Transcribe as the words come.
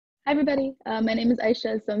Hi everybody, my name is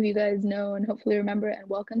Aisha, as some of you guys know and hopefully remember, and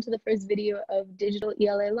welcome to the first video of Digital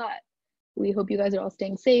ELA LOT. We hope you guys are all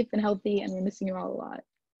staying safe and healthy, and we're missing you all a lot.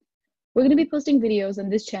 We're going to be posting videos on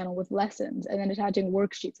this channel with lessons and then attaching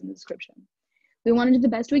worksheets in the description. We want to do the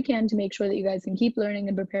best we can to make sure that you guys can keep learning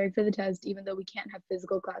and preparing for the test, even though we can't have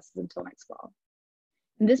physical classes until next fall.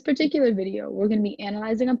 In this particular video, we're going to be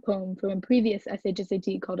analyzing a poem from a previous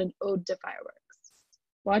SHSAT called an Ode to Fireworks.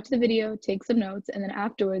 Watch the video, take some notes, and then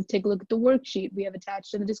afterwards take a look at the worksheet we have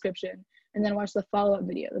attached in the description, and then watch the follow-up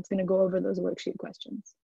video that's going to go over those worksheet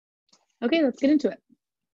questions. Okay, let's get into it.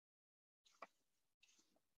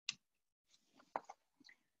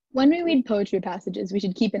 When we read poetry passages, we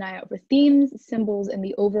should keep an eye out for themes, symbols, and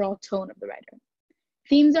the overall tone of the writer.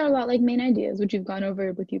 Themes are a lot like main ideas, which we've gone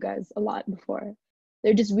over with you guys a lot before.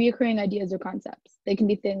 They're just reoccurring ideas or concepts. They can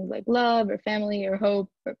be things like love or family or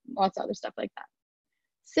hope or lots of other stuff like that.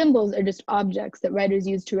 Symbols are just objects that writers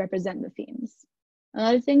use to represent the themes.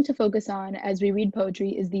 Another thing to focus on as we read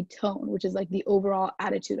poetry is the tone, which is like the overall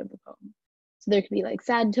attitude of the poem. So there could be like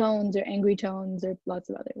sad tones or angry tones or lots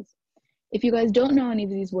of others. If you guys don't know any of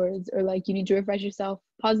these words or like you need to refresh yourself,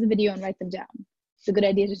 pause the video and write them down. It's a good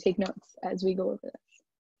idea to take notes as we go over this.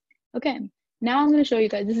 Okay, now I'm going to show you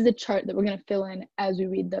guys, this is a chart that we're going to fill in as we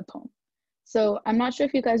read the poem. So I'm not sure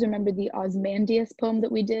if you guys remember the Ozymandias poem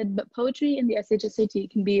that we did, but poetry in the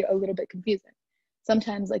SHSAT can be a little bit confusing.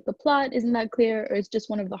 Sometimes like the plot isn't that clear, or it's just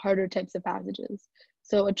one of the harder types of passages.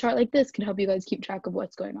 So a chart like this can help you guys keep track of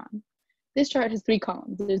what's going on. This chart has 3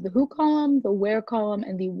 columns. There's the who column, the where column,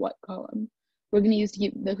 and the what column. We're going to use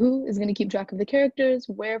the who is going to keep track of the characters,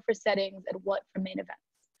 where for settings, and what for main events.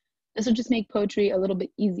 This will just make poetry a little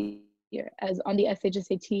bit easier, as on the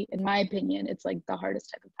SHSAT, in my opinion, it's like the hardest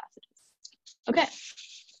type of passages. Okay,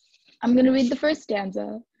 I'm going to read the first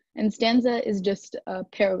stanza, and stanza is just a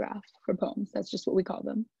paragraph for poems. That's just what we call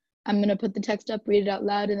them. I'm going to put the text up, read it out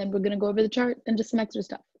loud, and then we're going to go over the chart and just some extra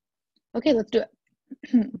stuff. Okay, let's do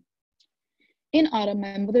it. In autumn,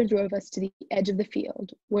 my mother drove us to the edge of the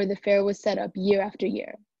field, where the fair was set up year after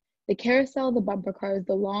year. The carousel, the bumper cars,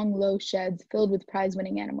 the long, low sheds filled with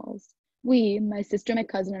prize-winning animals. We, my sister, my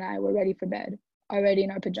cousin, and I were ready for bed, already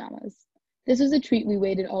in our pajamas. This was a treat we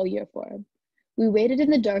waited all year for. We waited in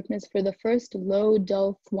the darkness for the first low,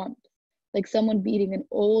 dull thwump, like someone beating an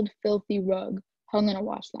old, filthy rug hung on a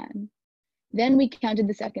wash line. Then we counted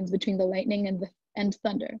the seconds between the lightning and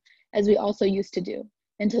thunder, as we also used to do,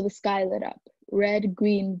 until the sky lit up, red,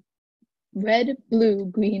 blue,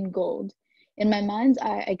 green, gold. In my mind's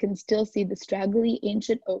eye, I can still see the straggly,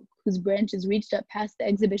 ancient oak whose branches reached up past the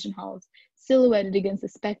exhibition halls, silhouetted against the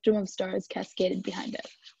spectrum of stars cascaded behind it.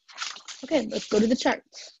 Okay, let's go to the chart.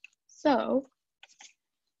 So,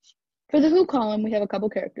 for the who column, we have a couple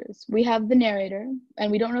characters. We have the narrator,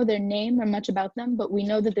 and we don't know their name or much about them, but we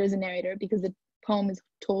know that there's a narrator because the poem is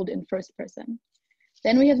told in first person.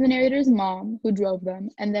 Then we have the narrator's mom, who drove them,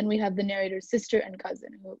 and then we have the narrator's sister and cousin,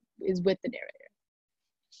 who is with the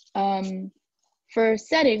narrator. For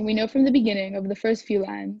setting, we know from the beginning of the first few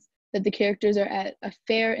lines that the characters are at a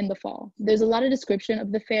fair in the fall. There's a lot of description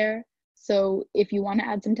of the fair, so if you want to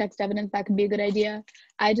add some text evidence, that could be a good idea.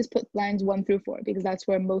 I just put lines 1 through 4 because that's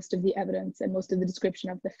where most of the evidence and most of the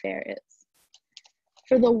description of the fair is.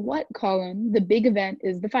 For the what column, the big event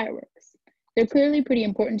is the fireworks. They're clearly pretty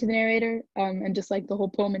important to the narrator, and just like the whole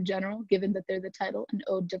poem in general, given that they're the title, an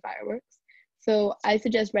ode to fireworks. So I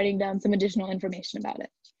suggest writing down some additional information about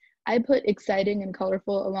it. I put exciting and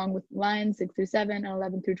colorful along with lines 6 through 7 and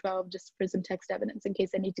 11 through 12 just for some text evidence in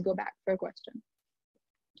case I need to go back for a question.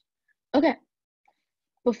 Okay,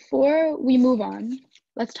 before we move on,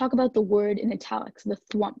 let's talk about the word in italics, the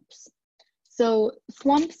thwumps. So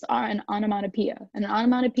thwumps are an onomatopoeia, and an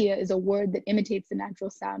onomatopoeia is a word that imitates the natural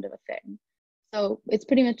sound of a thing. So it's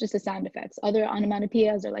pretty much just a sound effects. Other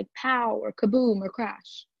onomatopoeias are like pow or kaboom or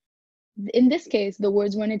crash. In this case, the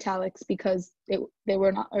words were in italics because they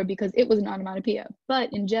were not, or because it was an onomatopoeia.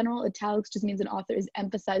 But in general, italics just means an author is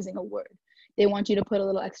emphasizing a word. They want you to put a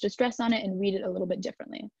little extra stress on it and read it a little bit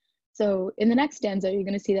differently. So in the next stanza, you're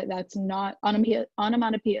going to see that that's not,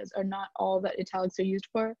 onomatopoeias are not all that italics are used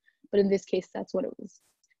for, but in this case, that's what it was.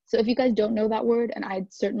 So if you guys don't know that word, and I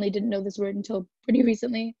certainly didn't know this word until pretty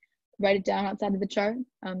recently, write it down outside of the chart,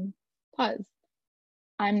 pause.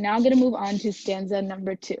 I'm now going to move on to stanza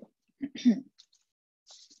number 2.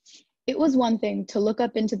 It was one thing to look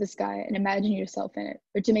up into the sky and imagine yourself in it,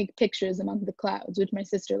 or to make pictures among the clouds, which my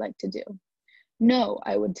sister liked to do. No,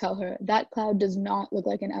 I would tell her, that cloud does not look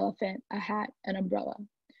like an elephant, a hat, an umbrella.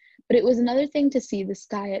 But it was another thing to see the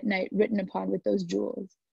sky at night written upon with those jewels.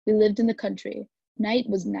 We lived in the country. Night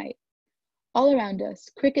was night. All around us,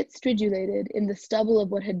 crickets stridulated in the stubble of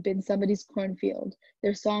what had been somebody's cornfield,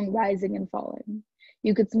 their song rising and falling.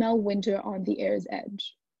 You could smell winter on the air's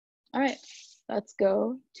edge. All right, let's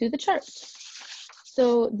go to the chart.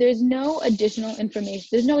 So there's no additional information,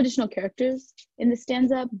 there's no additional characters in the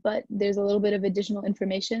stanza, but there's a little bit of additional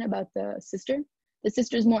information about the sister. The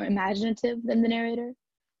sister is more imaginative than the narrator.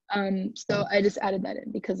 So I just added that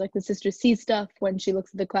in because like the sister sees stuff when she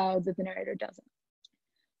looks at the clouds that the narrator doesn't.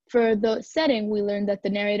 For the setting, we learned that the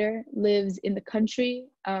narrator lives in the country,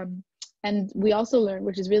 and we also learned,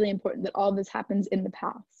 which is really important, that all this happens in the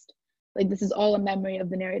past. Like this is all a memory of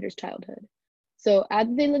the narrator's childhood. So add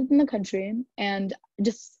that they lived in the country and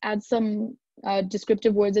just add some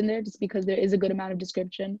descriptive words in there just because there is a good amount of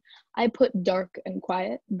description. I put dark and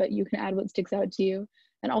quiet, but you can add what sticks out to you.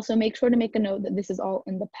 And also make sure to make a note that this is all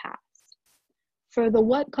in the past. For the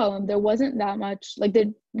what column, there wasn't that much, like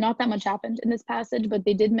not that much happened in this passage, but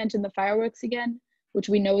they did mention the fireworks again, which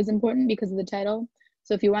we know is important because of the title.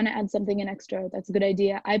 So if you want to add something in extra, that's a good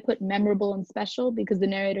idea. I put memorable and special because the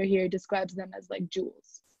narrator here describes them as like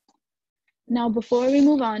jewels. Now, before we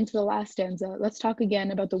move on to the last stanza, let's talk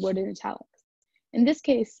again about the word in italics. In this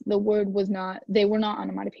case, the word was not, they were not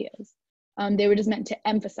onomatopoeias. They were just meant to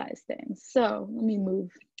emphasize things. So let me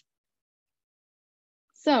move.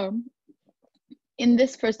 So in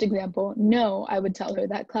this first example, no, I would tell her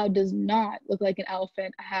that cloud does not look like an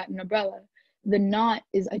elephant, a hat, and umbrella. The not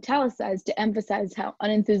is italicized to emphasize how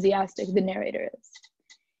unenthusiastic the narrator is.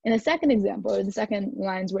 In the second example, or the second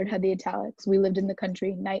lines where it had the italics, we lived in the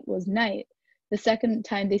country, night was night. The second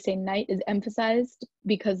time they say night is emphasized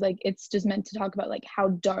because like it's just meant to talk about like how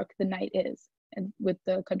dark the night is and with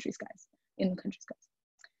the country skies, in the country skies.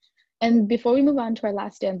 And before we move on to our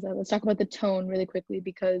last stanza, let's talk about the tone really quickly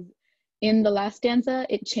because in the last stanza,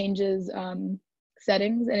 it changes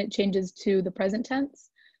settings and it changes to the present tense.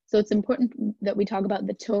 So it's important that we talk about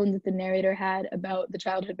the tone that the narrator had about the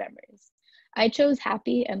childhood memories. I chose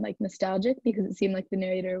happy and like nostalgic because it seemed like the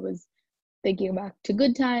narrator was thinking back to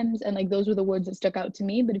good times and like those were the words that stuck out to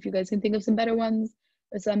me. But if you guys can think of some better ones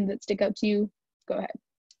or some that stick out to you, go ahead.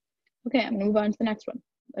 Okay, I'm gonna move on to the next one,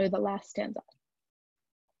 or the last stanza.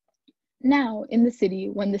 Now, in the city,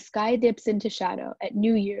 when the sky dips into shadow at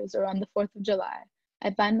New Year's or on the 4th of July,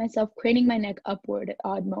 I find myself craning my neck upward at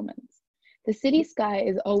odd moments. The city sky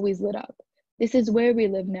is always lit up. This is where we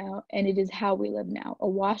live now, and it is how we live now,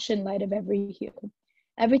 awash in light of every hue.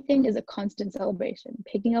 Everything is a constant celebration,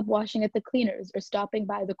 picking up washing at the cleaners or stopping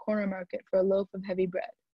by the corner market for a loaf of heavy bread.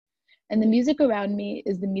 And the music around me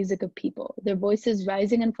is the music of people, their voices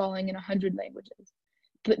rising and falling in 100 languages.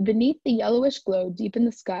 But beneath the yellowish glow deep in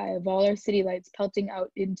the sky of all our city lights pelting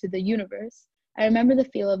out into the universe, I remember the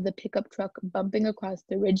feel of the pickup truck bumping across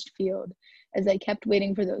the ridged field as I kept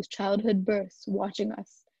waiting for those childhood births, watching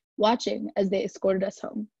as they escorted us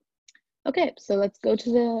home. Okay, so let's go to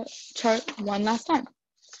the chart one last time.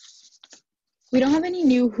 We don't have any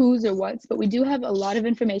new who's or what's, but we do have a lot of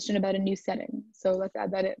information about a new setting. So let's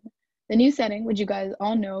add that in. The new setting, which you guys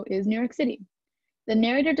all know, is New York City. The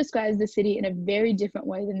narrator describes the city in a very different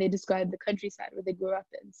way than they describe the countryside where they grew up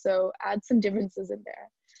in. So add some differences in there.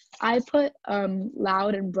 I put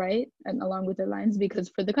loud and bright and along with their lines because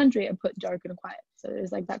for the country, I put dark and quiet. So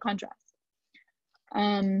there's like that contrast.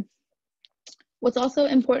 What's also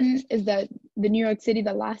important is that the New York City,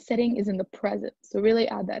 the last setting is in the present. So really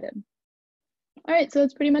add that in. All right, so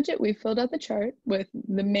that's pretty much it. We've filled out the chart with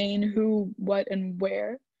the main who, what, and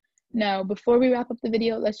where. Now, before we wrap up the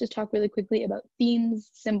video, let's just talk really quickly about themes,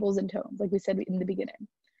 symbols, and tones, like we said in the beginning.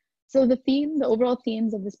 So the overall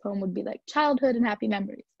themes of this poem would be like childhood and happy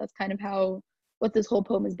memories. That's kind of what this whole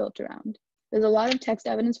poem is built around. There's a lot of text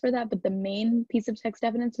evidence for that, but the main piece of text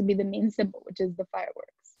evidence would be the main symbol, which is the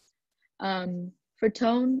fireworks. For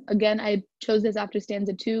tone, again, I chose this after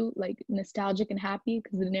stanza 2, like nostalgic and happy,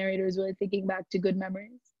 because the narrator is really thinking back to good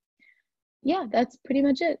memories. Yeah, that's pretty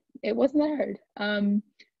much it. It wasn't that hard.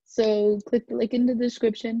 So click the link in the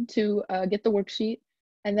description to get the worksheet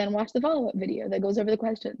and then watch the follow-up video that goes over the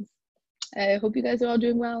questions. I hope you guys are all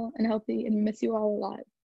doing well and healthy and miss you all a lot.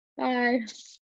 Bye.